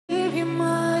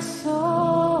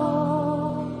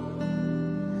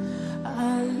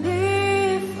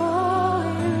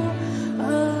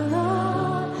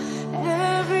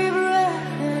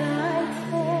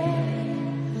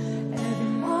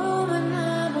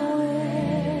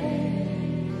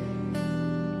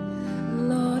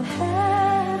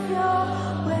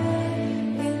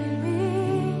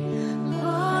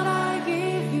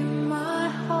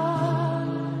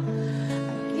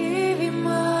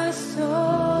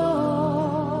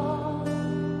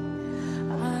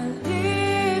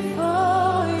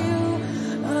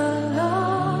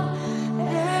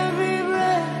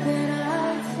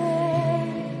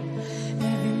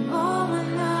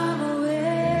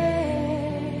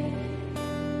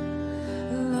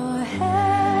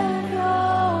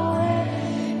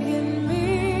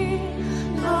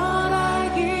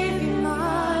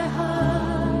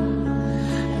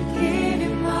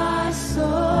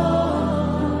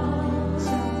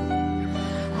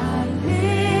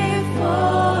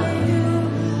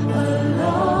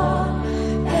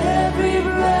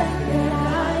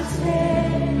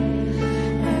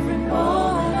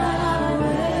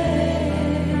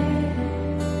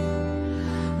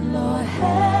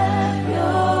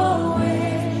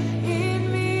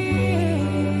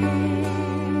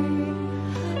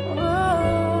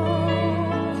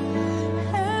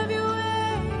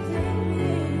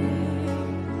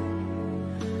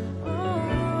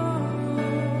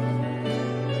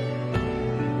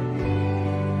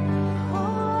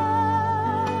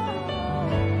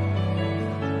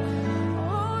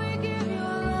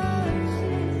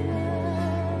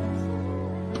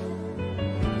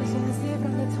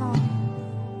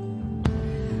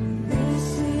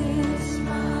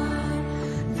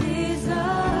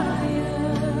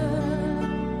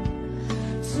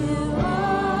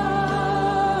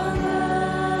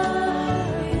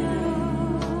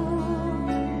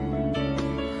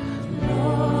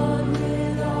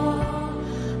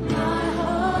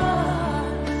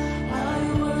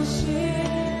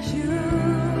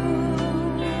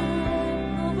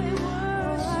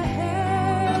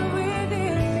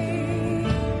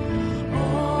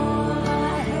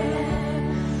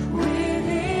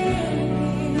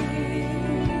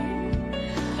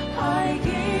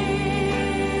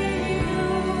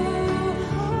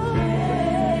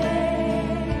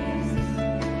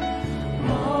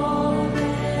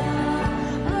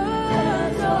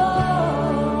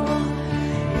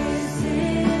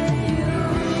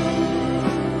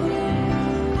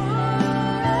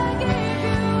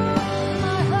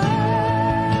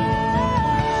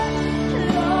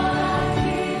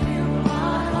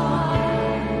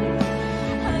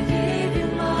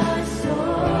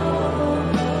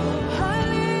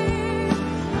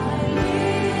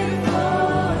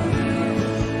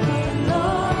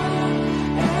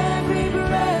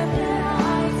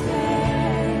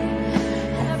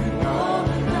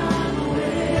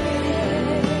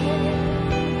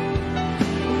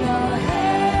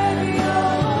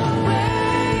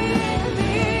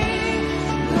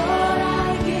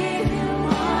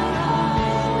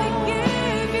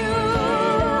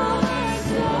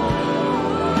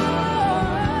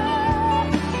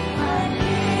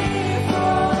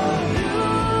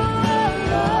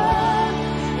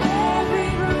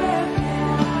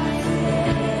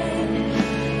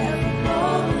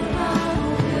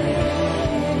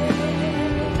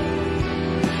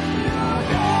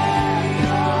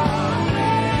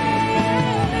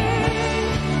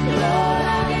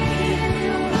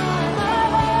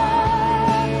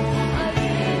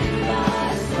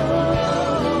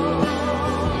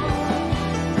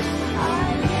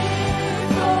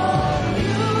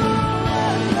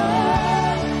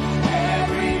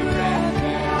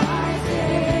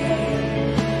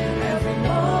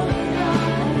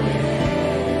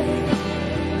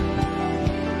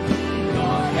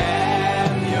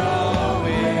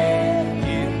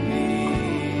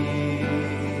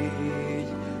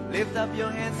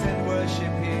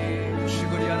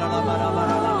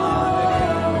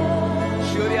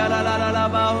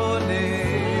That's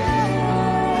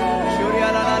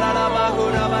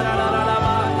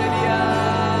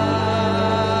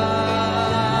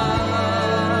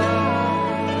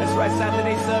right,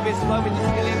 Saturday service, why we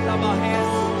just lift up our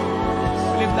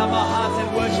hands, lift up our hearts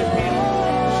and worship Him.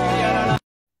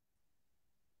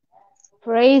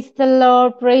 Praise the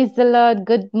Lord, praise the Lord.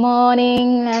 Good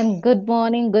morning and good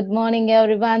morning,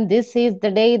 everyone. This is the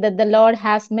day that the Lord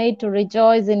has made to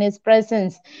rejoice in His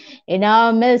presence. In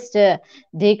our midst,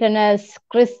 Deaconess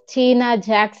Christina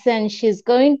Jackson, she's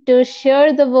going to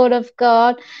share the word of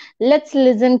God. Let's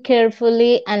listen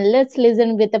carefully and let's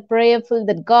listen with a prayerful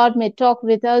that God may talk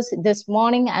with us this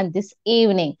morning and this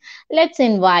evening. Let's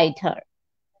invite her.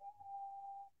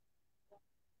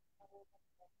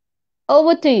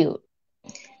 Over to you.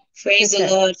 Praise the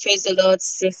Lord,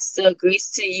 sister. Grace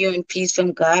to you and peace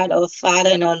from God, our Father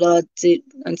and our Lord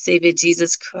and Savior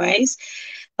Jesus Christ.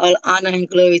 All honor and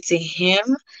glory to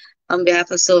Him. On behalf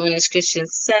of Soul Winners Christian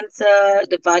Center,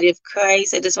 the body of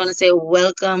Christ, I just want to say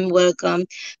welcome,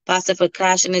 Pastor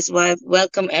Prakash and his wife.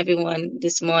 Welcome everyone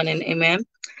this morning. Amen.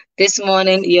 This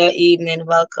morning, your evening,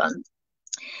 welcome.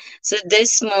 So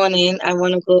this morning, we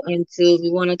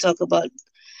want to talk about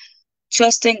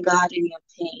trusting God in your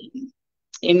pain.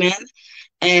 Amen.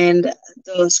 And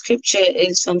the scripture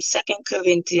is from 2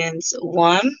 Corinthians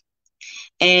 1.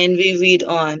 And we read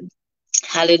on.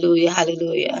 Hallelujah,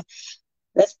 hallelujah.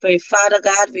 Let's pray. Father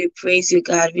God, we praise you,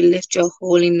 God. We lift your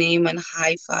holy name on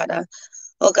high, Father.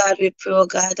 Oh God, we pray, oh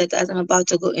God, that as I'm about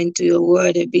to go into your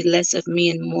word, it be less of me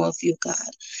and more of you, God.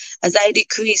 As I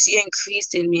decrease, you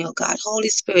increase in me, oh God. Holy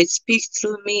Spirit, speak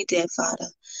through me, dear Father.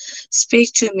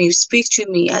 Speak to me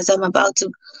as I'm about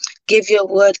to give your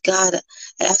word, God.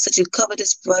 I ask that you cover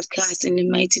this broadcast in the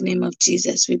mighty name of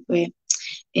Jesus, we pray.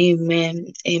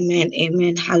 Amen, amen,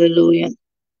 amen. Hallelujah.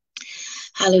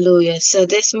 Hallelujah. So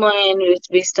this morning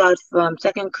we start from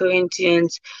 2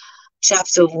 Corinthians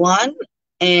chapter 1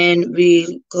 and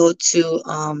we go to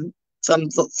from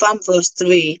verse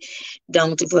 3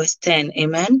 down to verse 10.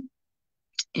 Amen.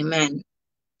 Amen.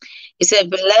 It said,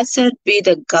 "Blessed be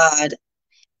the God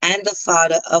and the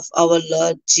Father of our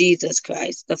Lord Jesus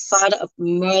Christ, the Father of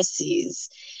mercies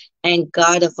and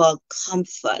God of all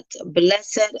comfort.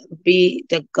 Blessed be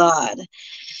the God."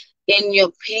 In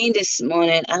your pain this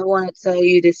morning, I want to tell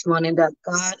you this morning that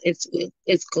God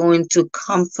is going to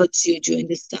comfort you during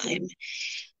this time.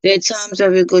 There are times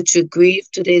where we go through grief.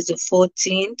 Today is the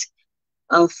 14th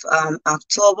of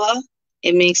October.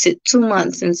 It makes it 2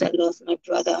 months since I lost my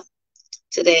brother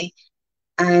today.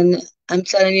 And I'm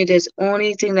telling you, there's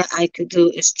only thing that I could do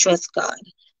is trust God.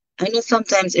 I know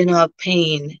sometimes in our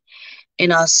pain,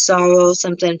 in our sorrow,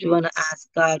 sometimes we want to ask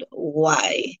God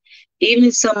why. Even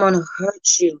if someone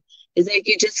hurts you, it's like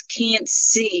you just can't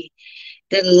see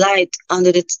the light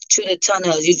through the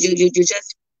tunnel.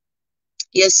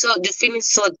 You're feeling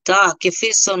so dark. You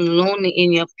feel so lonely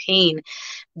in your pain.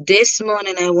 This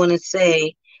morning, I want to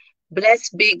say,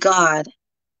 blessed be God.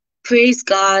 Praise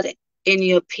God in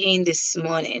your pain this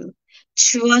morning.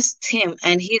 Trust Him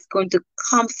and He's going to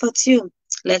comfort you.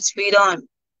 Let's read on.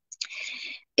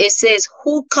 It says,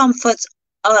 "Who comforts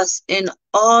us in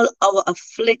all our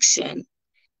affliction?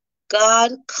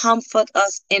 God comfort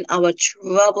us in our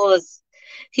troubles."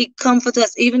 He comforts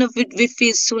us even if we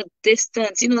feel so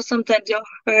distant. You know, sometimes you're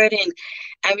hurting.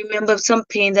 I remember some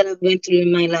pain that I went through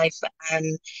in my life.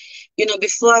 And, you know,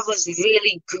 before I was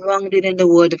really grounded in the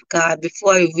Word of God,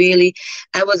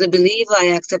 I was a believer,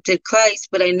 I accepted Christ,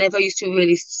 but I never used to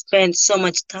really spend so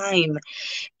much time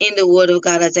in the Word of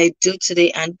God as I do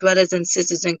today. And brothers and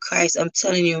sisters in Christ, I'm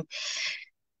telling you,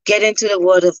 get into the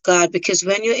Word of God, because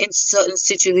when you're in certain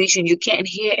situation, you can't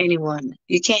hear anyone.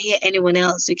 You can't hear anyone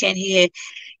else. You can't hear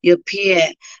your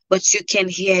peer, but you can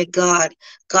hear God.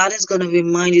 God is going to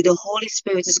remind you. The Holy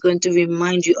Spirit is going to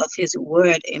remind you of His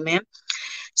Word. Amen.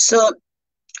 So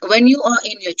when you are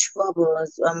in your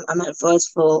troubles, I'm at verse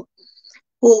 4,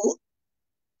 who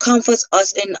comforts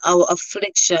us in our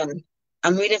affliction.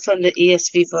 I'm reading from the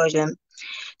ESV version.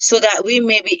 So that we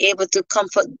may be able to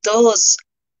comfort those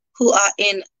who are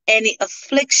in any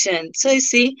affliction. So you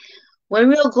see, when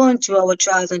we are going through our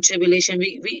trials and tribulation,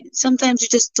 we sometimes we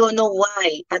just don't know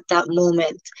why at that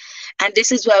moment. And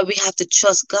this is why we have to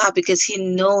trust God, because He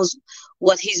knows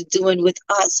what He's doing with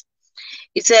us.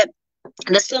 He said,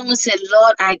 the psalmist said,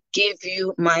 "Lord, I give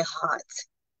you my heart."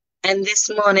 And this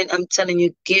morning, I'm telling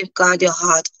you, give God your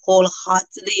heart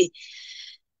wholeheartedly.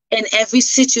 In every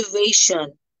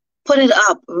situation, put it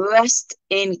up. Rest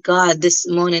in God. This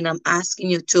morning, I'm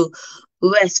asking you to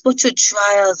rest. Put your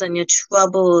trials and your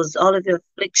troubles, all of your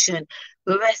affliction,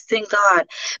 rest in God,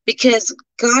 because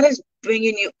God is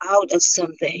bringing you out of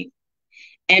something.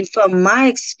 And from my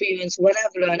experience, what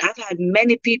I've learned, I've had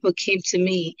many people came to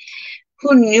me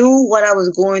who knew what I was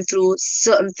going through,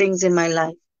 certain things in my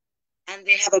life. And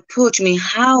they have approached me,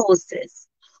 how was this?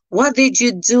 What did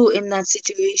you do in that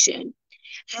situation?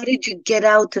 How did you get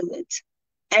out of it?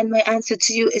 And my answer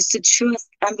to you is to trust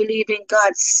and believe in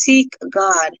God. Seek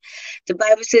God. The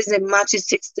Bible says in Matthew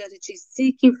 6:33,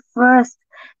 seek ye first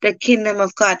the kingdom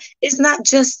of God. It's not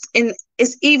just in,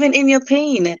 it's even in your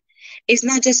pain. It's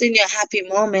not just in your happy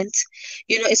moment.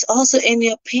 It's also in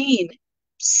your pain.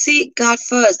 Seek God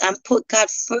first and put God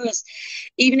first,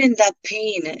 even in that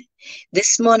pain.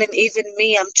 This morning, even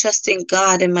me, I'm trusting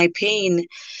God in my pain.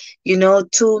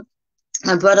 To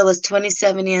my brother was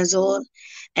 27 years old,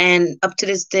 and up to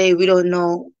this day, we don't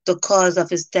know the cause of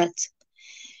his death.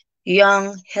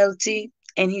 Young, healthy,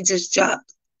 and he just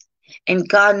dropped. And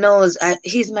God knows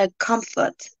he's my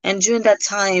comfort. And during that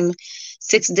time,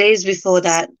 6 days before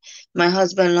that, my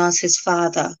husband lost his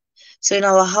father. So in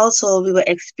our household, we were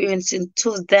experiencing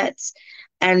two deaths.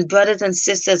 And brothers and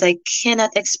sisters, I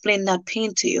cannot explain that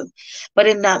pain to you. But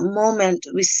in that moment,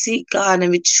 we seek God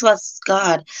and we trust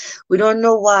God. We don't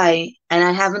know why. And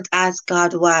I haven't asked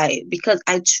God why, because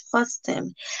I trust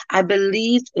him. I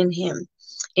believe in him.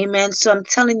 Amen. So I'm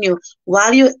telling you,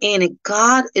 while you're in it,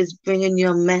 God is bringing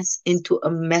your mess into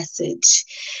a message.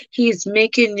 He is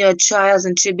making your trials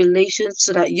and tribulations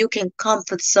so that you can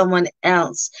comfort someone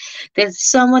else. There's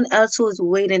someone else who is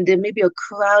waiting. There may be a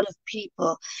crowd of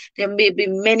people. There may be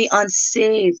many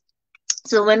unsaved.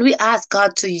 So when we ask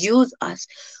God to use us,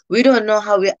 we don't know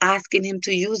how we're asking him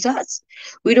to use us.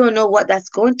 We don't know what that's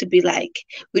going to be like.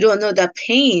 We don't know the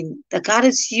pain that God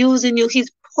is using you. He's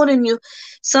putting you.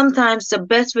 Sometimes the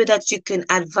best way that you can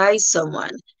advise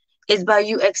someone is by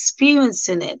you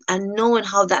experiencing it and knowing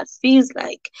how that feels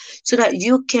like, so that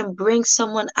you can bring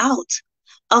someone out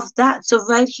of that. So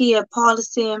right here, Paul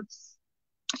is saying,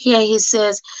 here he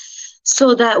says,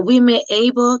 so that we may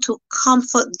able to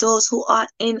comfort those who are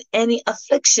in any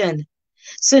affliction.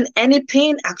 So in any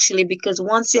pain, actually, because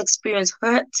once you experience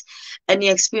hurt and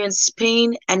you experience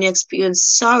pain and you experience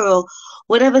sorrow,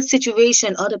 whatever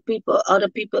situation other people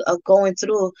are going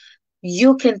through,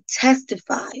 you can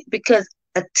testify, because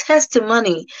a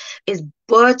testimony is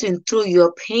birthing through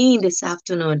your pain this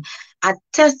afternoon. A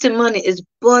testimony is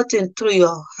birthing through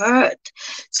your hurt.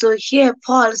 So here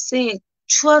Paul is saying,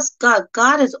 trust God.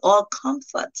 God is all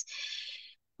comfort.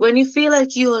 When you feel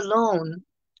like you're alone,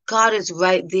 God is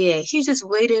right there. He's just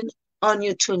waiting on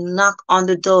you to knock on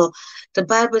the door. The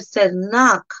Bible says,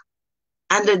 knock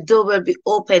and the door will be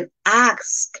open.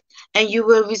 Ask and you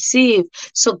will receive.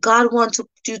 So God wants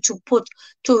you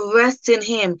to rest in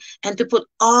him and to put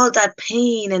all that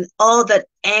pain and all that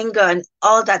anger and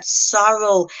all that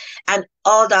sorrow and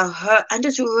all that hurt and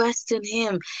just rest in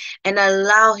him and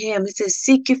allow him. He says,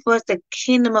 seek ye first the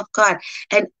kingdom of God,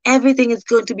 and everything is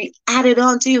going to be added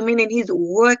on to you, meaning he's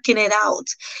working it out.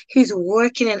 He's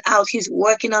working it out. He's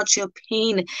working out your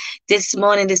pain this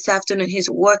morning, this afternoon. He's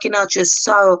working out your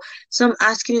sorrow. So I'm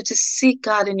asking you to seek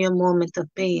God in your moment of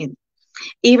pain.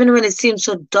 Even when it seems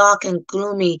so dark and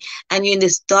gloomy and you're in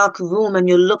this dark room and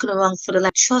you're looking around for the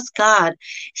light, trust God.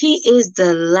 He is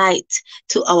the light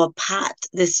to our path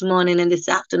this morning and this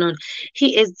afternoon.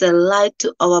 He is the light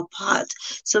to our path.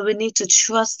 So we need to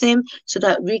trust him so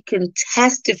that we can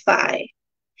testify.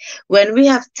 When we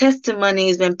have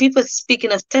testimonies, when people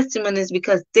speaking of testimonies,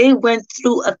 because they went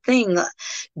through a thing,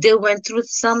 they went through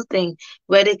something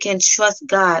where they can trust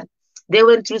God. They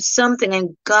went through something,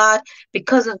 and God,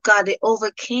 because of God, they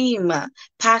overcame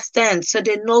past tense. So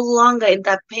they're no longer in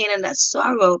that pain and that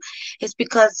sorrow. It's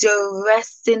because you're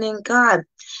resting in God.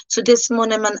 So this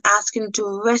morning, I'm asking you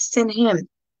to rest in him.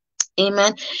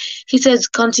 Amen. He says,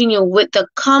 continue with the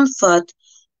comfort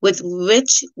with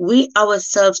which we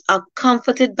ourselves are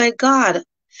comforted by God.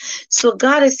 So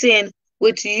God is saying,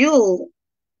 with you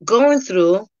going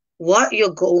through what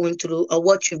you're going through or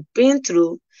what you've been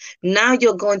through, now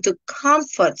you're going to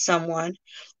comfort someone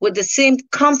with the same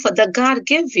comfort that God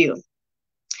gave you.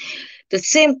 The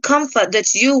same comfort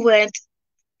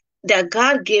that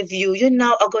God gave you, you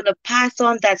now are going to pass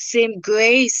on that same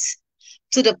grace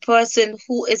to the person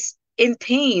who is in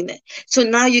pain. So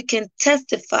now you can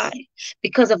testify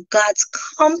because of God's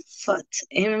comfort.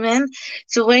 Amen.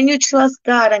 So when you trust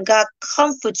God and God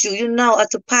comforts you, you now are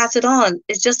to pass it on.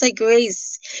 It's just like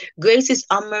grace. Grace is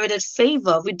unmerited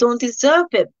favor. We don't deserve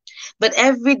it. But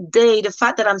every day, the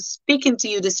fact that I'm speaking to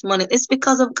you this morning is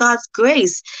because of God's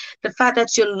grace. The fact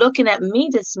that you're looking at me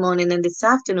this morning and this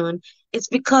afternoon, it's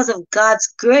because of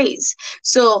God's grace.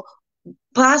 So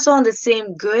pass on the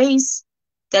same grace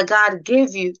that God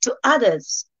gave you to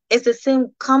others. It's the same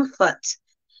comfort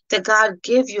that God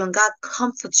gives you and God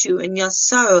comforts you in your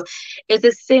sorrow is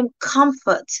the same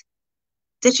comfort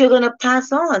that you're going to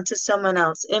pass on to someone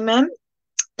else. Amen.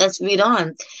 Let's read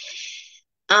on.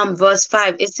 Verse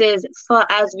 5, it says, "For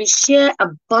as we share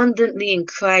abundantly in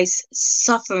Christ's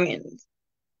suffering."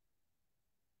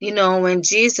 You know, when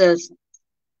Jesus,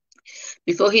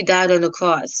 before he died on the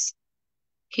cross,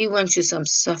 he went through some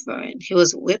suffering. He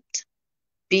was whipped,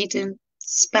 beaten,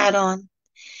 spat on.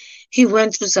 He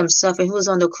went through some suffering. He was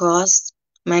on the cross.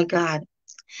 My God.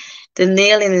 The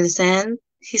nail in his hand,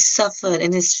 he suffered.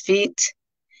 In his feet,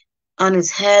 on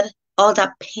his head, all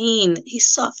that pain, he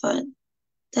suffered.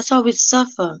 That's how we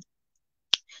suffer.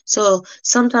 So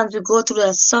sometimes we go through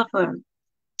that suffering.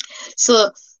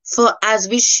 So, for as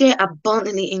we share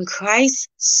abundantly in Christ's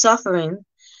suffering,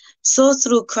 so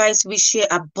through Christ we share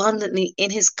abundantly in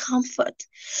his comfort.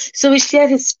 So we share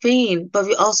his pain, but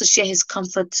we also share his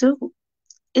comfort too.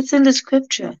 It's in the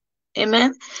scripture.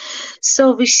 Amen.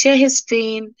 So we share his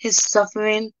pain, his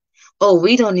suffering. Oh,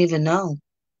 we don't even know.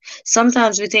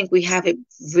 Sometimes we think we have it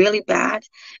really bad,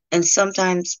 and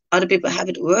sometimes other people have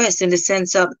it worse in the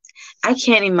sense of, I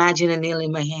can't imagine a nail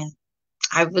in my hand.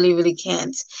 I really, really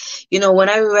can't. You know, when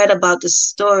I read about the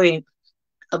story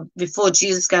before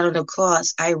Jesus got on the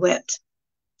cross, I wept.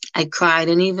 I cried.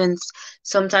 And even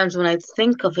sometimes when I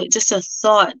think of it, just a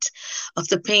thought of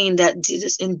the pain that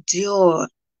Jesus endured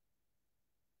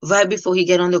right before he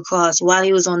got on the cross, while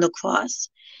he was on the cross,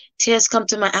 tears come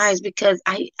to my eyes because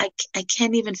I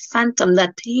can't even fathom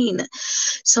that pain.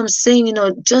 So I'm saying, you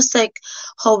know, just like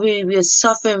how we are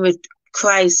suffering with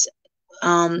Christ,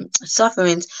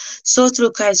 sufferings, so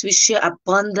through Christ we share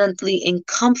abundantly in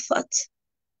comfort.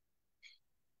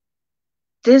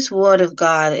 This word of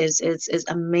God is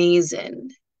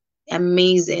amazing.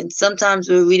 Amazing. Sometimes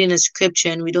we're reading a scripture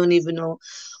and we don't even know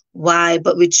why,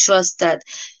 but we trust that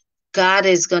God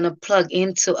is going to plug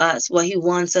into us what he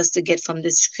wants us to get from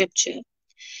this scripture.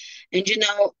 And you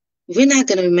know, we're not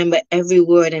going to remember every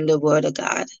word in the word of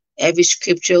God, every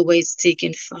scripture where it's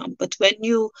taken from. But when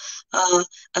you are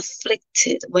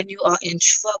afflicted, when you are in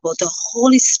trouble, the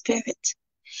Holy Spirit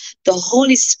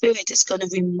is going to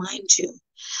remind you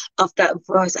of that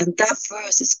verse, and that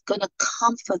verse is going to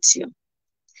comfort you.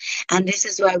 And this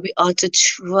is why we ought to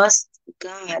trust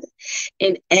God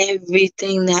in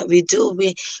everything that we do.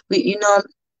 You know,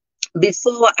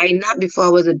 not before I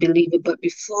was a believer, but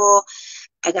before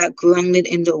I got grounded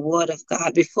in the Word of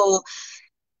God, before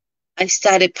I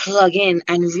started plugging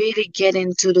and really get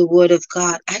into the Word of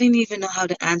God, I didn't even know how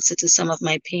to answer to some of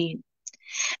my pain.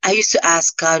 I used to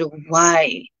ask God,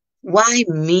 why? Why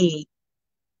me?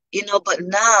 You know, but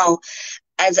now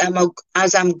as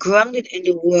I'm grounded in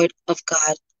the Word of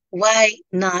God, why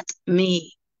not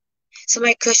me? So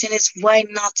my question is, why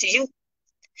not you?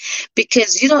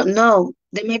 Because you don't know.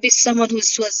 There may be someone who's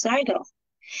suicidal,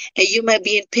 and you might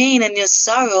be in pain and your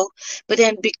sorrow, but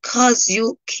then because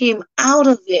you came out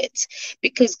of it,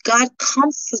 because God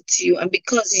comforts you, and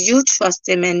because you trust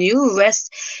him and you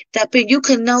rest that pain, you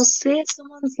can now save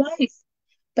someone's life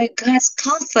by God's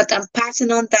comfort and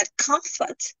passing on that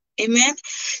comfort. Amen.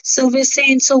 So we're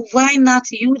saying, so why not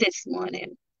you this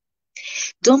morning?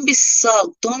 Don't be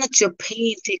sulked. Don't let your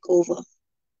pain take over.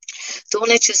 Don't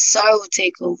let your sorrow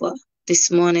take over this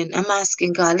morning. I'm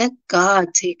asking God, let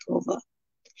God take over.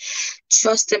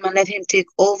 Trust him and let him take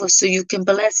over so you can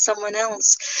bless someone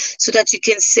else, so that you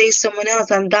can save someone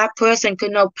else, and that person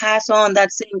can now pass on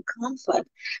that same comfort,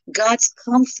 God's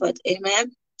comfort.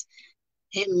 Amen.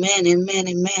 Amen. Amen.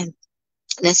 Amen.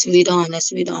 Let's read on.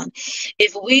 Let's read on.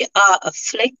 If we are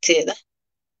afflicted,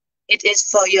 it is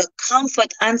for your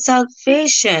comfort and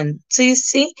salvation. So you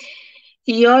see,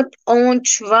 your own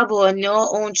trouble and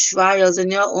your own trials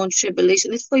and your own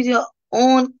tribulation is for your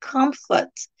own comfort.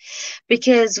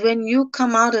 Because when you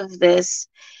come out of this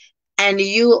and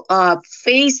you are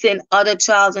facing other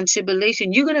trials and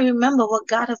tribulation, you're going to remember what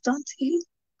God has done to you.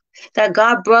 That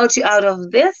God brought you out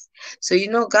of this. So you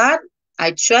know, God,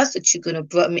 I trust that you're going to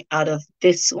bring me out of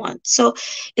this one. So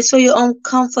it's for your own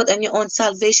comfort and your own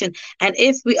salvation. And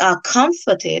if we are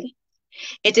comforted,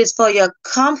 it is for your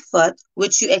comfort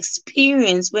which you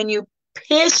experience when you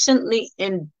patiently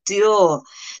endure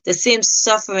the same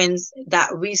sufferings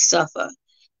that we suffer,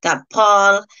 that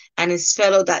Paul and his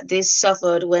fellow that they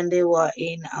suffered when they were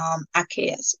in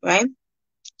Achaia, right?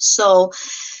 So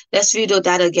let's read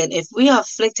that again. If we are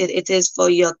afflicted, it is for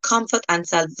your comfort and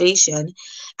salvation.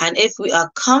 And if we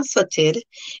are comforted,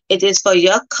 it is for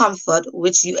your comfort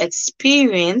which you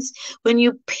experience when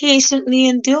you patiently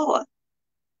endure.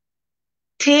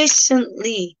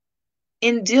 Patiently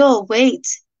endure, wait.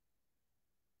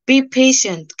 Be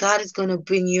patient. God is going to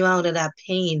bring you out of that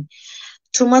pain.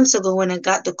 2 months ago when I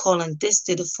got the call on this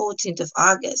day, the 14th of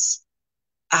August,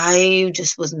 I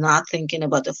just was not thinking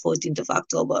about the 14th of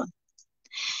October.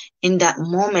 In that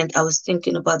moment, I was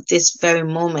thinking about this very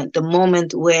moment, the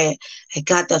moment where I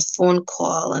got that phone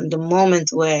call and the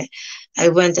moment where I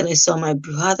went and I saw my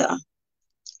brother.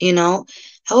 You know,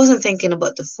 I wasn't thinking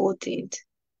about the 14th,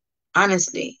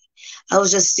 honestly. I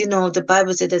was just, the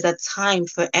Bible said there's a time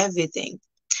for everything.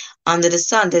 Under the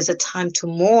sun, there's a time to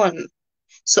mourn.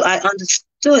 So I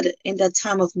understood in that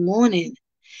time of mourning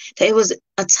that it was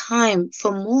a time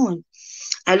for mourn.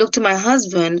 I looked to my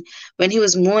husband when he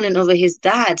was mourning over his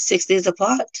dad 6 days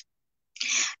apart.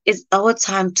 It's our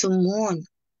time to mourn.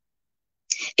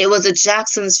 It was the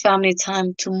Jackson's family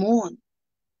time to mourn,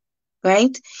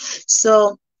 right?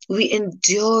 So we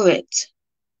endure it.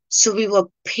 So we were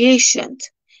patient.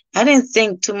 I didn't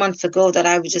think 2 months ago that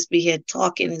I would just be here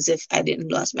talking as if I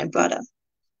didn't lose my brother.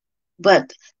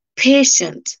 But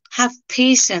patient, have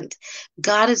patience.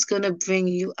 God is going to bring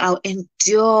you out.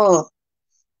 Endure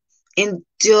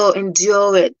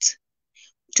it.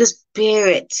 Just bear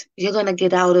it. You're going to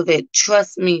get out of it.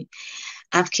 Trust me.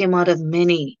 I have came out of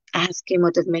many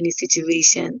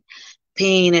situations,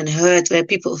 pain and hurt where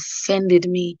people offended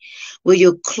me, where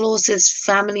your closest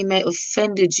family might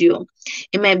offended you.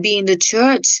 It might be in the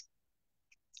church.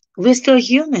 We're still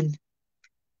human.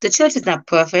 The church is not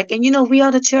perfect. And we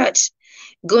are the church.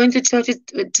 Going to church,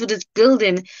 to this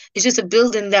building, is just a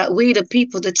building that we, the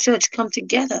people, the church, come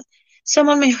together.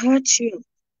 Someone may hurt you.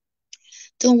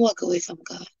 Don't walk away from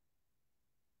God.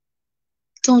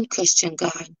 Don't question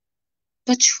God,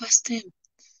 but trust Him.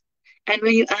 And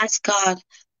when you ask God,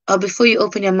 or before you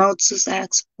open your mouth to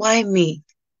ask, why me?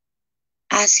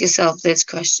 Ask yourself this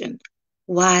question.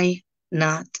 Why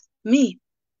not me?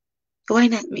 Why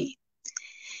not me?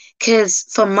 Because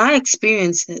from my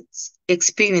experiences,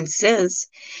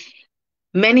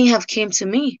 many have came to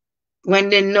me when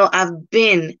they know I've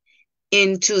been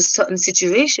into a certain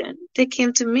situation. They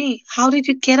came to me. How did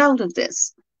you get out of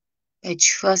this? By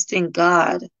trusting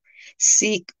God.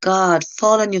 Seek God.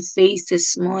 Fall on your face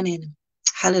this morning.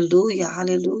 Hallelujah.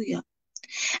 Hallelujah.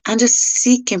 And just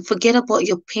seek Him. Forget about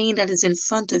your pain that is in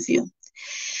front of you.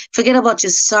 Forget about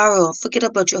your sorrow. Forget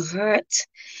about your hurt.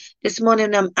 This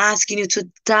morning I'm asking you to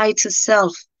die to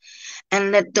self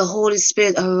and let the Holy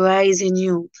Spirit arise in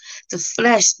you. The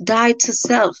flesh, die to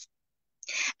self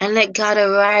and let God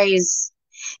arise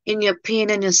in your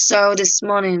pain and your sorrow this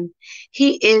morning.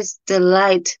 He is the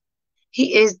light.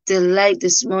 He is the light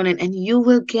this morning, and you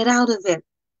will get out of it.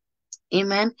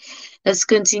 Amen. Let's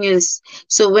continue this.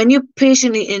 So when you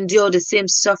patiently endure the same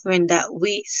suffering that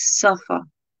we suffer,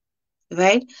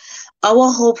 right?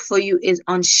 Our hope for you is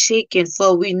unshaken,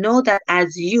 for we know that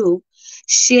as you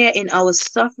share in our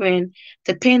suffering,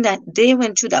 the pain that they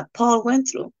went through, that Paul went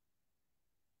through.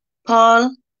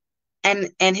 Paul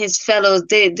and his fellows,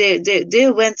 they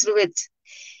went through it.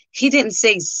 He didn't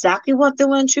say exactly what they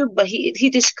went through, but he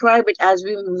described it as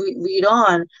we read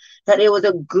on, that it was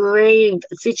a grave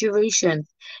situation,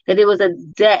 that it was a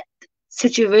death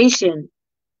situation,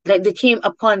 that they came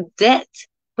upon death,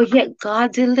 but yet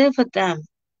God delivered them.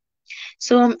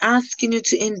 So I'm asking you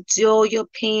to endure your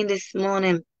pain this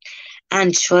morning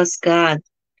and trust God.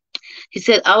 He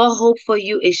said, our hope for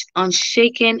you is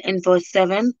unshaken in verse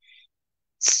 7.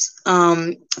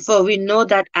 For we know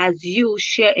that as you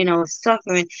share in our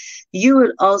suffering, you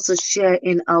will also share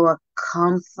in our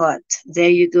comfort. There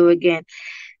you go again.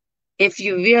 If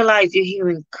you realize you're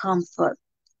hearing comfort,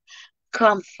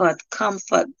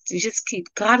 you just keep,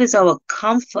 God is our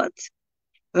comfort,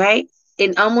 right?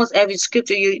 In almost every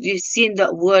scripture, you see in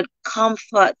that word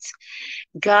comfort.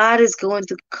 God is going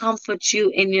to comfort you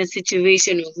in your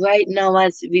situation right now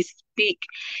as we speak,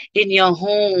 in your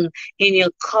home, in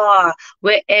your car,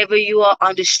 wherever you are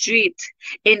on the street,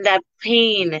 in that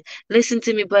pain. Listen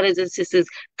to me, brothers and sisters.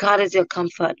 God is your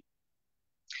comfort.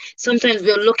 Sometimes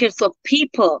we're looking for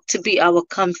people to be our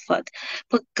comfort,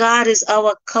 but God is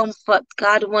our comfort.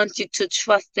 God wants you to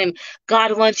trust Him.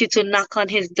 God wants you to knock on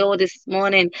His door this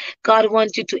morning. God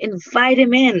wants you to invite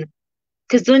Him in.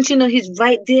 Because don't you know He's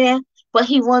right there? But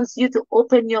He wants you to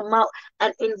open your mouth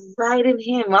and invite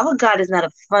Him. Our God is not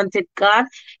a fronted God.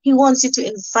 He wants you to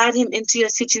invite Him into your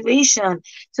situation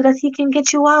so that He can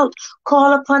get you out.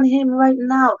 Call upon Him right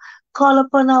now. Call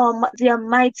upon the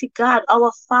Almighty God,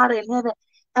 our Father in heaven,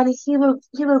 and He will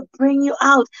bring you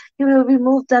out. He will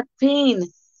remove that pain.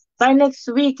 By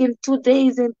next week, in 2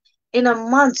 days, in a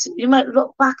month, you might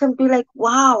look back and be like,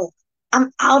 wow,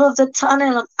 I'm out of the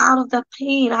tunnel. I'm out of the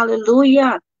pain.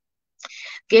 Hallelujah.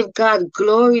 Give God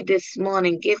glory this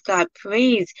morning. Give God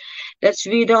praise. Let's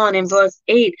read on in verse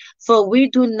 8. For we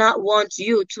do not want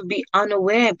you to be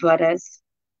unaware, brothers,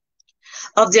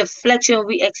 of the affliction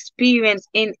we experience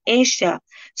in Asia.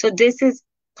 So this is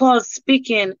Paul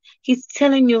speaking. He's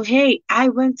telling you, hey, I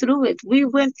went through it. We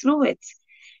went through it.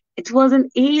 It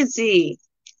wasn't easy.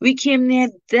 We came near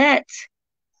death.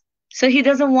 So he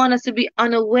doesn't want us to be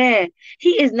unaware.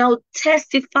 He is now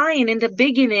testifying in the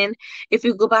beginning. If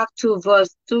you go back to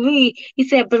verse 3, he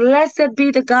said, Blessed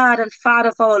be the God and Father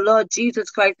of our Lord Jesus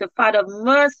Christ, the Father of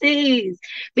mercies,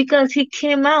 because he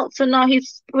came out. So now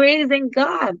he's praising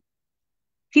God.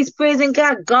 He's praising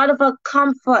God, God of our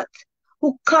comfort,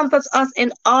 who comforts us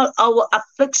in all our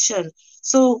affliction.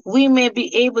 So we may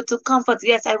be able to comfort.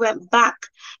 Yes, I went back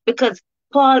because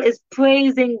Paul is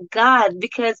praising God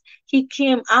because he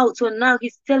came out. So now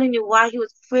he's telling you why he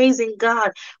was praising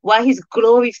God, why he's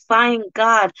glorifying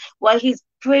God, why he's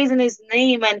praising his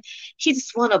name. And he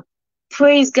just want to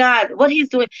praise God. What he's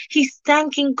doing, he's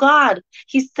thanking God.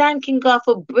 He's thanking God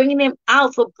for bringing him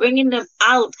out, for bringing them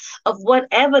out of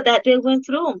whatever that they went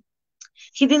through.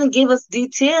 He didn't give us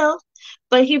detail,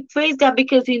 but he praised God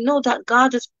because he knew that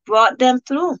God just brought them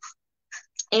through.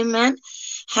 Amen.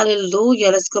 Hallelujah.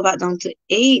 Let's go back down to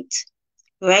 8.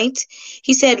 Right?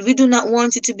 He said, we do not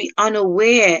want you to be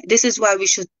unaware. This is why we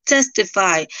should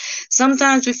testify.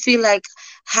 Sometimes we feel like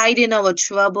hiding our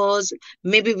troubles.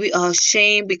 Maybe we are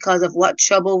ashamed because of what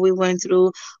trouble we went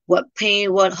through, what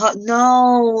pain, what hurt.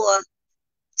 No.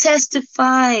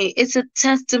 Testify. It's a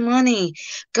testimony.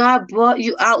 God brought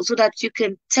you out so that you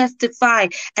can testify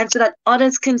and so that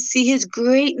others can see his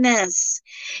greatness.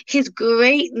 His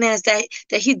greatness that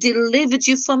he delivered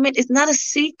you from it. It's not a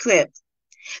secret.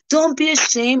 Don't be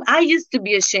ashamed. I used to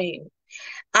be ashamed.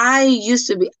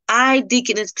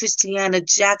 Deaconess Christiana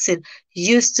Jackson,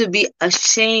 used to be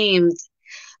ashamed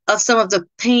of some of the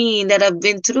pain that I've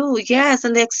been through. Yes,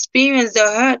 and the experience, the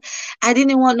hurt. I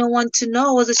didn't want no one to know.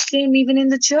 I was ashamed even in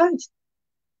the church.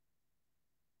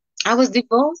 I was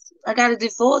divorced. I got a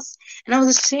divorce and I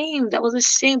was ashamed. I was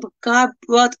ashamed, but God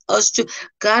brought us to.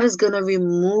 God is going to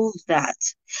remove that.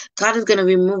 God is going to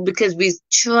remove because we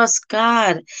trust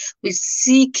God. We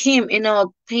seek him in our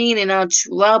pain, in our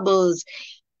troubles.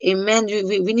 Amen.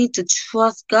 We need to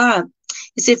trust God.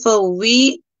 He said, for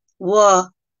we were,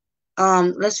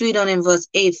 let's read on in verse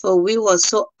 8. For we were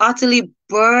so utterly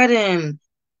burdened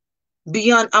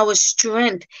beyond our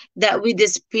strength that we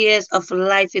despaired of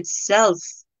life itself.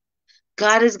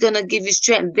 God is going to give you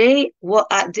strength. They were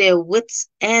at their wits'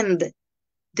 end.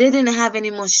 They didn't have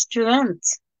any more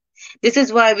strength. This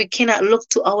is why we cannot look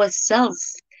to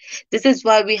ourselves. This is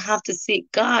why we have to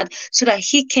seek God so that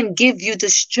he can give you the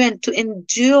strength to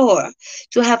endure,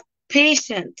 to have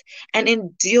patience and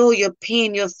endure your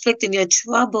pain, your afflicting, your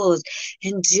troubles.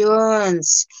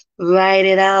 Endurance. Write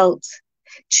it out.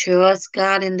 Trust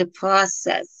God in the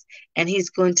process, and he's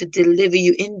going to deliver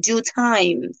you in due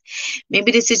time.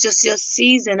 Maybe this is just your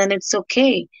season, and it's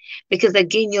okay, because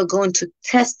again, you're going to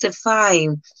testify.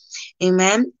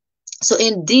 Amen. So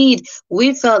indeed,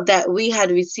 we felt that we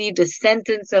had received a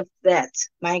sentence of death.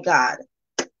 My God.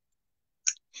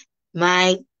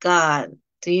 My God.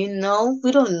 Do you know?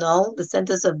 We don't know the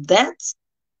sentence of death.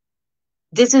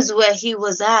 This is where he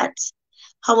was at.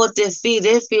 How about they feel?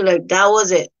 They feel like that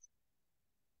was it.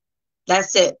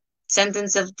 That's it.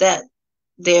 Sentence of death.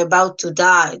 They're about to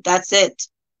die. That's it.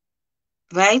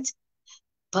 Right?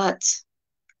 But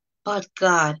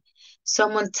God.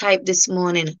 Someone typed this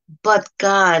morning, but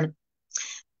God.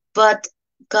 But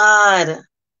God.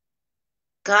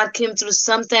 God came through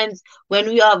sometimes when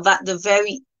we are at the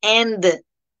very end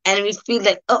and we feel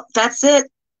like, oh, that's it.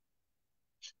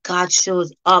 God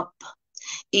shows up.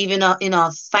 Even in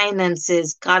our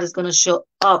finances, God is going to show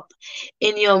up.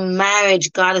 In your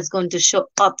marriage, God is going to show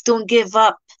up. Don't give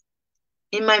up.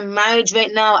 In my marriage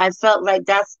right now, I felt like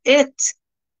that's it.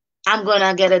 I'm going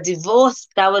to get a divorce.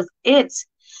 That was it.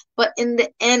 But in the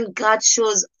end, God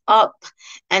shows up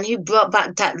and he brought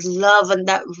back that love and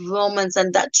that romance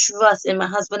and that trust in my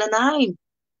husband and I.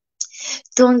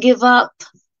 Don't give up.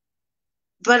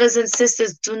 Brothers and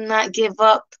sisters, do not give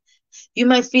up. You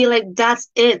might feel like that's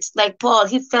it. Like Paul,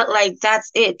 he felt like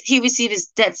that's it. He received his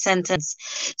death sentence.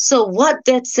 So what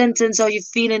death sentence are you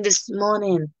feeling this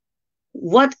morning?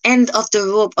 What end of the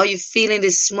rope are you feeling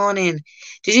this morning?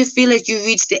 Did you feel like you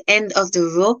reached the end of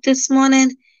the rope this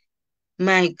morning?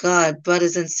 My God,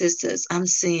 brothers and sisters, I'm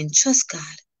saying, trust God.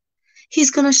 He's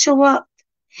going to show up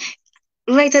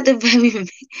right at the very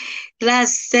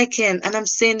last second. And I'm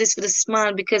saying this with a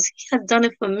smile because he has done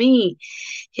it for me.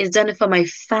 He's done it for my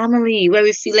family, where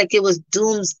we feel like it was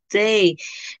doomsday.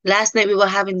 Last night we were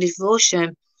having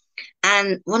devotion.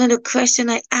 And one of the questions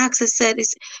I asked, I said,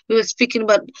 we were speaking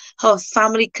about how a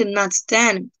family could not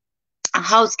stand. A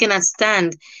house cannot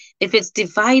stand. if it's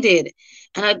divided.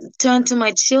 And I turned to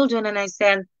my children and I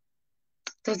said,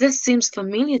 does this seem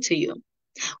familiar to you?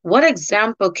 What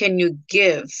example can you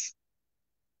give?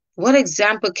 What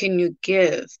example can you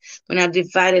give when a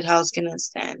divided house cannot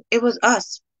stand? It was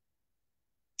us.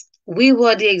 We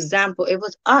were the example. It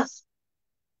was us.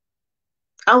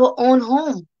 Our own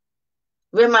home,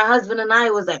 where my husband and I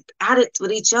was like at it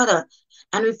with each other.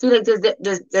 And we feel like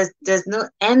there's no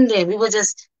ending. We were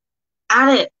just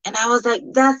at it. And I was like,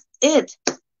 that's it.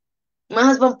 My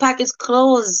husband packed his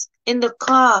clothes in the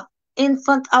car in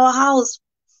front of our house.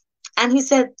 And he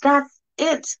said, that's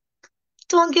it.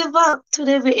 Don't give up.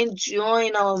 Today we're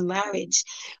enjoying our marriage.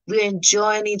 We're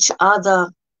enjoying each other.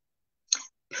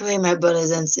 Pray, my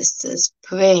brothers and sisters.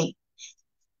 Pray.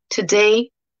 Today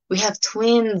we have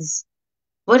twins.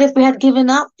 What if we had given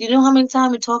up? You know how many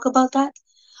times we talk about that?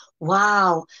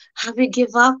 Wow. Have we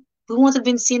give up? We want to have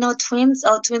been seeing our twins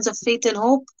of faith and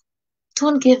hope.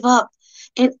 Don't give up.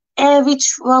 In every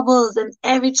troubles, in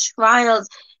every trials,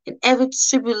 in every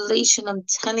tribulation, I'm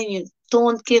telling you,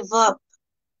 don't give up.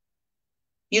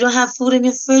 You don't have food in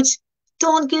your fridge?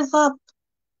 Don't give up.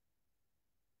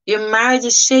 Your marriage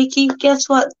is shaky? Guess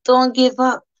what? Don't give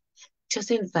up.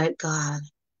 Just invite God.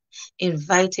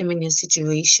 Invite Him in your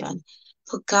situation.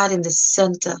 Put God in the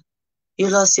center. You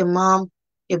lost your mom,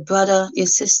 your brother, your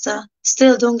sister.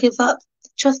 Still, don't give up.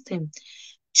 Trust Him.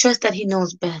 Trust that He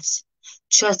knows best.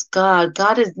 Trust God.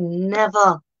 God is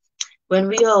never. When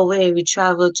we are away, we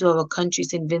travel to our country,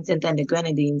 St. Vincent and the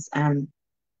Grenadines, and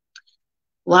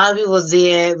while we were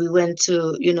there, we went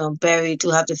to, bury to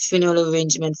have the funeral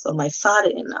arrangement for my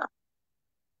father-in-law.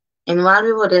 And while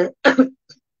we were there,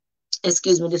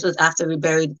 excuse me, this was after we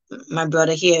buried my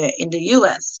brother here in the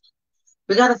US.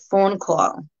 We got a phone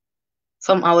call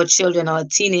from our children, our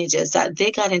teenagers, that they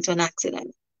got into an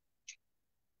accident.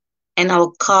 And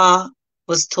our car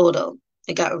was totaled.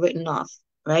 It got written off,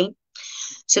 right?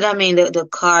 So that means the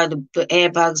car, the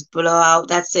airbags blow out.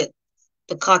 That's it.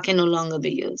 The car can no longer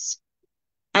be used.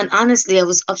 And honestly, I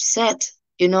was upset,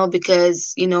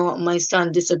 because, my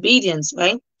son disobedience,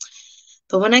 right?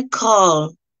 But when I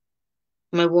called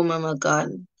my woman, my God,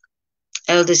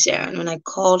 Elder Sharon, when I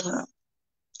called her,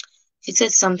 she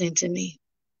said something to me.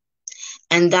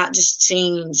 And that just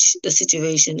changed the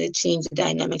situation. It changed the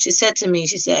dynamic. She said to me,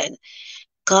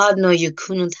 God know you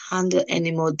couldn't handle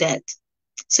any more debt.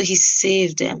 So He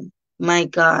saved them. My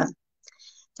God,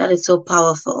 that is so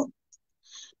powerful.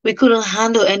 We couldn't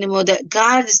handle anymore that.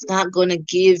 God is not going to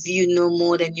give you no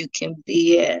more than you can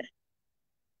bear.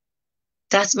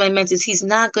 That's my message. He's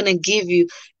not going to give you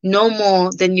no more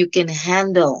than you can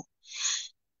handle.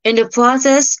 In the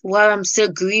process, while I'm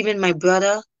still grieving my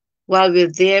brother, while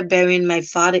we're there burying my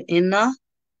father-in-law,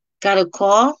 got a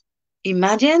call.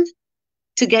 Imagine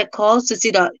to get calls to see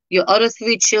that your other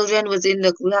 3 children was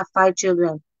we have 5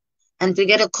 children. And to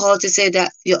get a call to say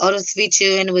that your other 3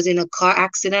 children was in a car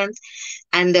accident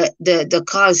and the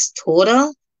car is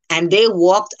total and they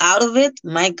walked out of it.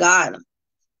 My God,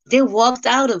 they walked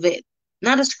out of it.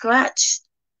 Not a scratch.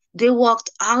 They walked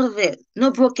out of it.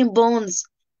 No broken bones.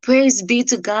 Praise be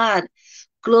to God.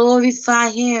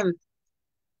 Glorify Him.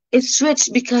 It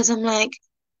switched because I'm like,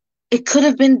 it could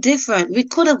have been different. We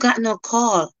could have gotten a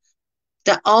call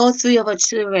that all 3 of our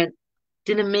children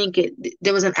didn't make it.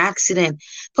 There was an accident.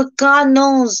 But God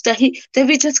knows that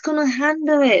we just couldn't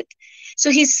handle it. So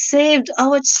He saved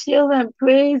our children.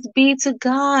 Praise be to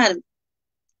God.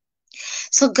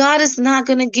 So God is not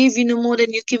going to give you no more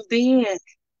than you can bear.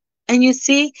 And you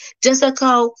see, just like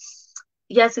how,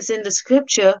 yes, it's in the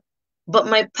scripture, but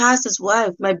my pastor's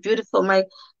wife, my beautiful, my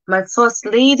first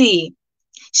lady,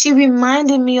 she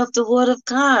reminded me of the word of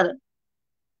God.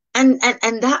 And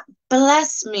that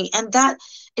blessed me. And that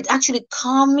it actually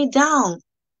calmed me down.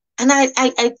 And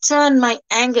I turned my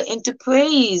anger into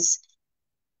praise.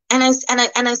 And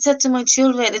I said to my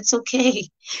children, it's okay.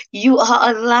 You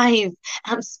are alive.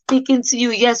 I'm speaking to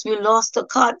you. Yes, we lost a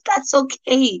car. That's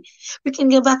okay. We can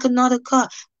get back another car.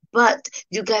 But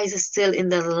you guys are still in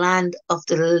the land of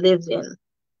the living.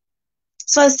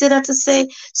 So I still have to say,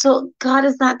 so God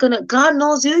is not going to, God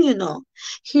knows you,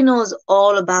 He knows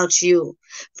all about you.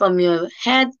 From your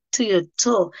head to your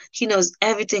toe, He knows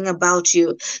everything about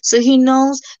you. So He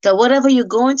knows that whatever you're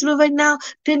going through right now,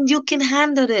 then you can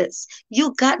handle this.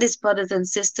 You got this, brothers and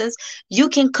sisters. You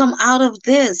can come out of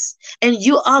this. And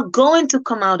you are going to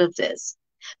come out of this.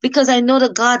 Because I know the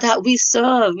God that we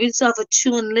serve. We serve a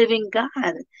true and living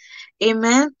God.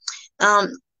 Amen.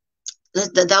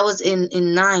 That was in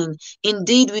 9.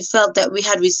 Indeed, we felt that we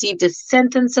had received a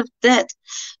sentence of death,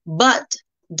 but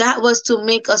that was to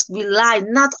make us rely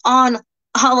not on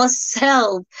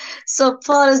ourselves. So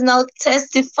Paul is now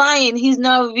testifying. He's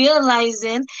now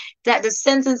realizing that the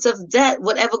sentence of death,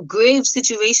 whatever grave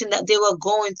situation that they were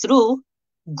growing through,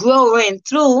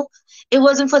 it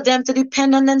wasn't for them to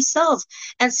depend on themselves.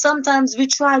 And sometimes we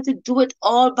try to do it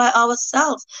all by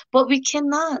ourselves, but we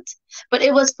cannot. But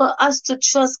it was for us to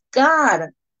trust God,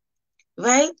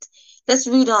 right? Let's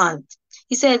read on.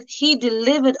 He says, He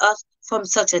delivered us from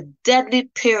such a deadly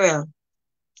peril.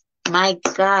 My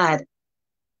God.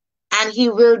 And He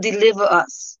will deliver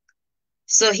us.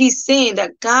 So He's saying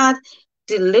that God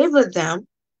delivered them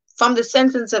from the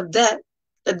sentence of death,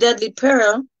 the deadly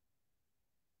peril,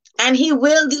 and He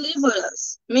will deliver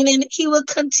us, meaning He will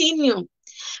continue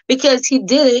because He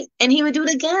did it and He will do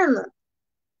it again.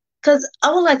 Because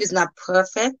our life is not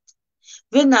perfect.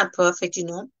 We're not perfect,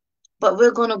 but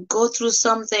we're going to go through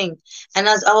something. And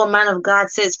as our man of God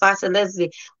says, Pastor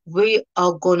Leslie, we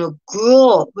are going to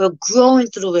grow. We're growing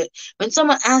through it. When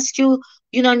someone asks you,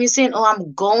 and you're saying, oh,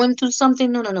 I'm going through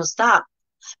something. No, no, no, stop.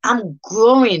 I'm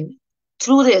growing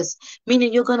through this,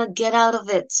 meaning you're going to get out of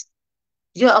it.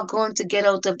 You are going to get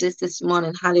out of this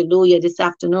morning. Hallelujah. This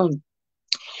afternoon.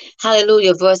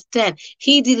 Hallelujah. Verse 10.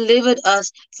 He delivered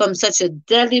us from such a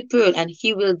deadly peril, and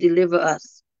He will deliver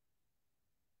us.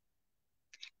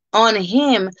 On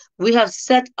Him we have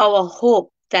set our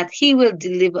hope that He will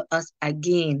deliver us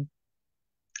again.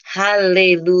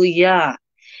 Hallelujah.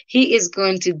 He is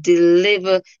going to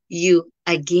deliver you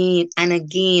again and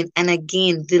again and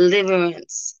again.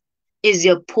 Deliverance is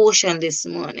your portion this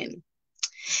morning.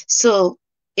 So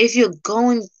if you're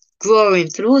growing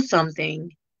through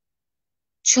something,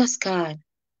 trust God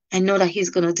and know that He's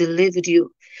going to deliver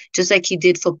you just like He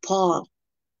did for Paul.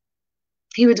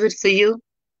 He would do it for you,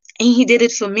 and He did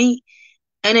it for me.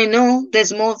 And I know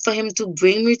there's more for Him to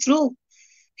bring me through.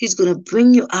 He's going to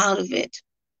bring you out of it.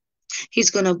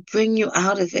 He's going to bring you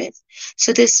out of it.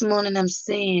 So this morning I'm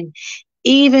saying,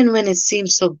 even when it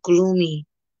seems so gloomy,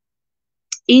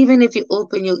 even if you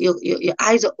open your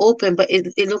eyes are open, but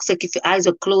it looks like if your eyes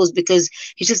are closed because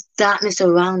it's just darkness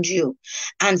around you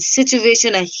and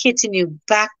situation are hitting you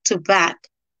back to back,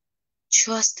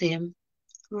 trust Him,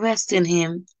 rest in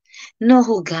Him, know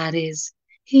who God is.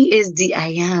 He is the I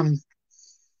am.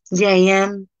 The I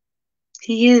am.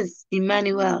 He is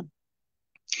Emmanuel.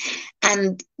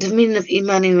 And the meaning of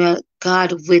Emmanuel,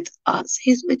 God with us.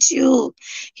 He's with you.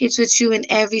 He's with you in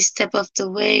every step of the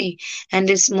way. And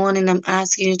this morning I'm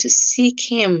asking you to seek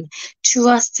Him.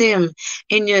 Trust Him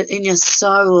in your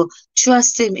sorrow.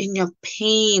 Trust Him in your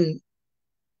pain.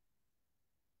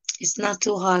 It's not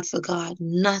too hard for God.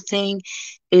 Nothing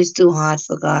is too hard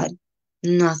for God.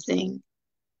 Nothing.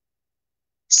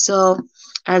 So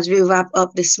as we wrap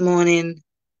up this morning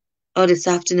or this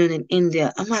afternoon in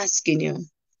India, I'm asking you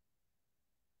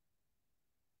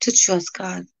to trust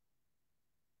God.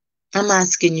 I'm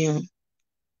asking you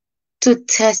to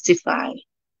testify.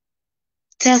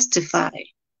 Testify.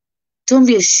 Don't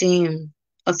be ashamed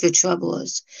of your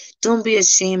troubles. Don't be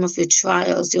ashamed of your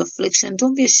trials, your affliction.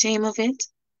 Don't be ashamed of it.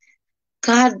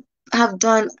 God have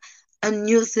done a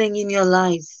new thing in your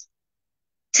life.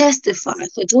 Testify.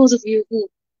 For those of you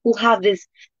who have this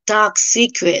dark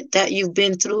secret that you've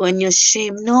been through and you're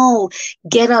ashamed, no,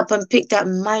 get up and pick that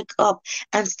mic up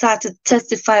and start to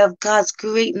testify of God's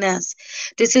greatness.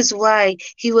 This is why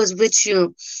He was with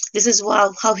you. This is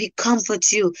how He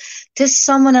comforts you. There's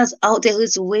someone else out there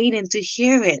who's waiting to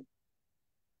hear it.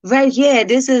 Right here,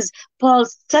 this is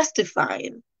Paul's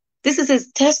testifying. This is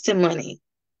his testimony.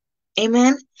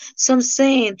 Amen. So I'm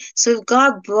saying, so if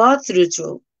God brought you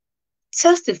through,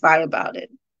 testify about it.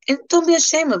 And don't be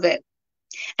ashamed of it.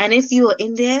 And if you are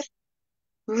in there,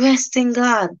 rest in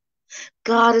God.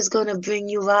 God is going to bring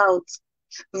you out.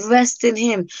 Rest in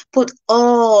Him. Put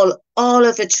all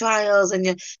of your trials and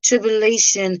your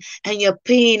tribulation and your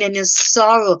pain and your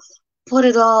sorrow, put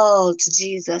it all to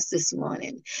Jesus this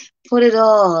morning. Put it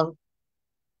all.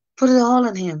 Put it all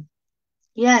on Him.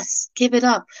 Yes, give it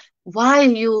up. Why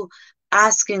are you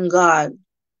asking God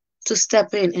to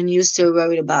step in and you're still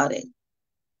worried about it?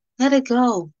 Let it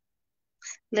go.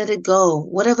 Let it go.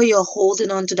 Whatever you're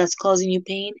holding on to that's causing you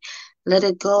pain, let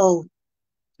it go.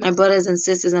 My brothers and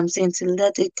sisters, I'm saying to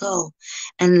let it go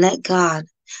and let God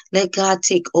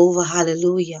take over.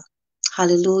 Hallelujah.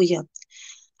 Hallelujah.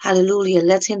 Hallelujah.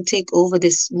 Let Him take over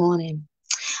this morning.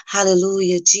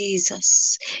 Hallelujah,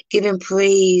 Jesus. Give Him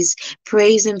praise.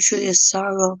 Praise Him through your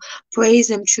sorrow.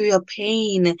 Praise Him through your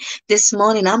pain. This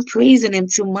morning, I'm praising Him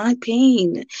through my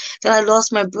pain. That I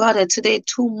lost my brother today,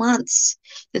 2 months.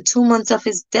 The 2 months of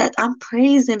his death. I'm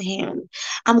praising Him.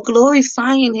 I'm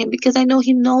glorifying Him because I know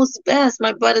He knows best,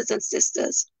 my brothers and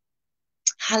sisters.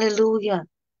 Hallelujah.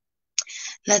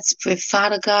 Let's pray.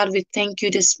 Father God, we thank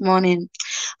you this morning.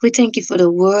 We thank you for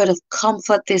the word of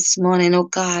comfort this morning, oh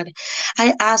God.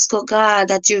 I ask, oh God,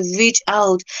 that you reach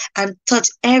out and touch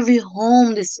every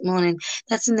home this morning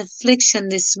that's in affliction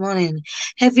this morning.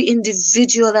 Every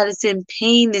individual that is in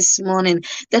pain this morning,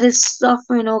 that is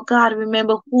suffering, oh God.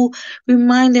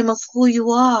 Remind them of who you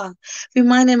are.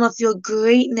 Remind them of your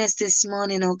greatness this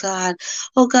morning, oh God.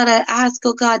 Oh God, I ask,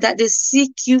 oh God, that they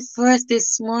seek you first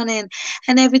this morning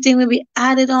and everything will be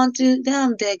added onto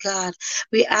them, dear God.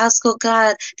 We ask, oh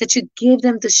God, that you give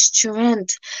them the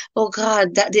strength, oh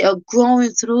God, that they are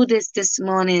growing through this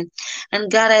morning.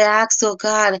 And God, I ask, oh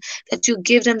God, that you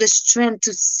give them the strength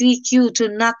to seek you, to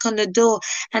knock on the door,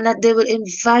 and that they will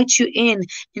invite you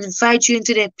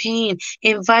into their pain,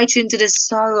 invite you into the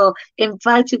sorrow,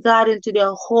 invite you, God, into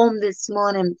their home this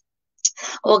morning.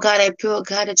 Oh God, I pray, oh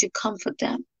God, that you comfort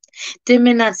them. They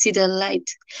may not see the light,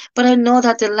 but I know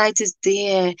that the light is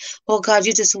there. Oh God,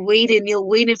 you're just waiting. You're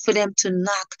waiting for them to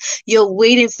knock. You're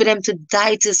waiting for them to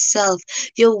die to self.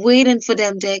 You're waiting for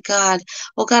them, dear God.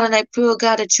 Oh God, and I pray, oh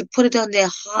God, that you put it on their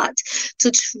heart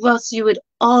to trust you with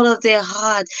all of their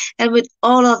heart and with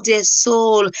all of their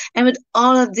soul and with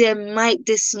all of their might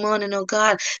this morning, oh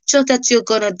God. Just that you're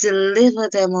going to deliver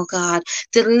them, oh God.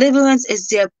 Deliverance is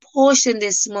their portion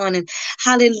this morning.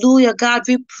 Hallelujah, God.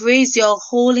 We praise your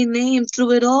holy name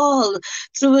through it all.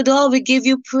 Through it all, we give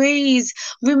you praise.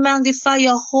 We magnify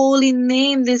your holy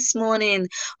name this morning.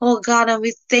 Oh God, and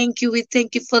we thank you. We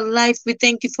thank you for life. We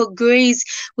thank you for grace.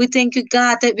 We thank you,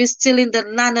 God, that we're still in the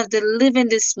land of the living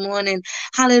this morning.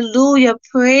 Hallelujah.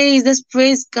 Praise. Let's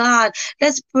praise God.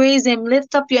 Let's praise Him.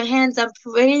 Lift up your hands and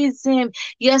praise Him.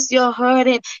 Yes, you're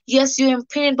hurting. Yes, you're in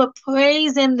pain, but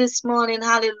praise Him this morning.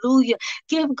 Hallelujah.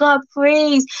 Give God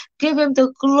praise. Give Him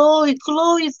the glory.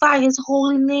 Glorify His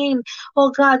holy name.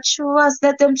 Oh God, trust.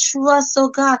 Let them trust, oh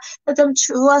God. Let them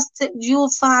trust in you,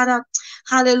 Father.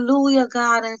 Hallelujah,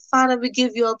 God. And Father, we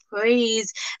give you a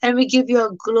praise and we give you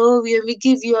a glory and we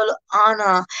give you all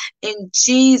honor. In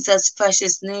Jesus'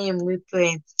 precious name we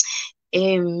pray.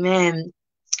 Amen.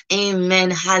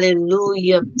 Amen.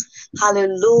 Hallelujah.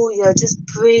 Hallelujah. Just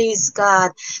praise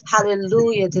God.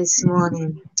 Hallelujah this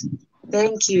morning.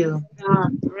 Thank you.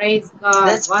 Praise God.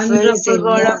 Let's praise Wonderful Him.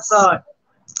 word of Yes. God.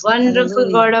 Wonderful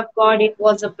Hallelujah. word of God. It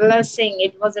was a blessing.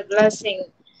 It was a blessing.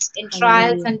 In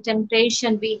trials Hallelujah. and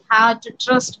temptation, we have to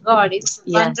trust God. It's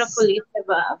wonderful. Yes. It's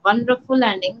a wonderful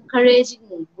and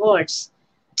encouraging words.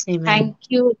 Amen. Thank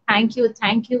you. Thank you.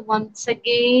 Thank you once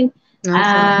again. No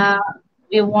problem. Uh,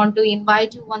 we want to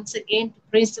invite you once again to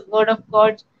praise the word of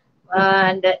God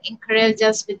and encourage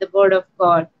us with the word of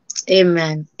God.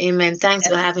 Amen. Amen. Thanks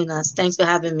for Amen. having us. Thanks for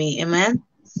having me. Amen.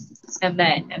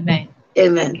 Amen. Amen.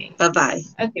 Amen. Okay. Bye bye.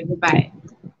 Okay. Bye bye.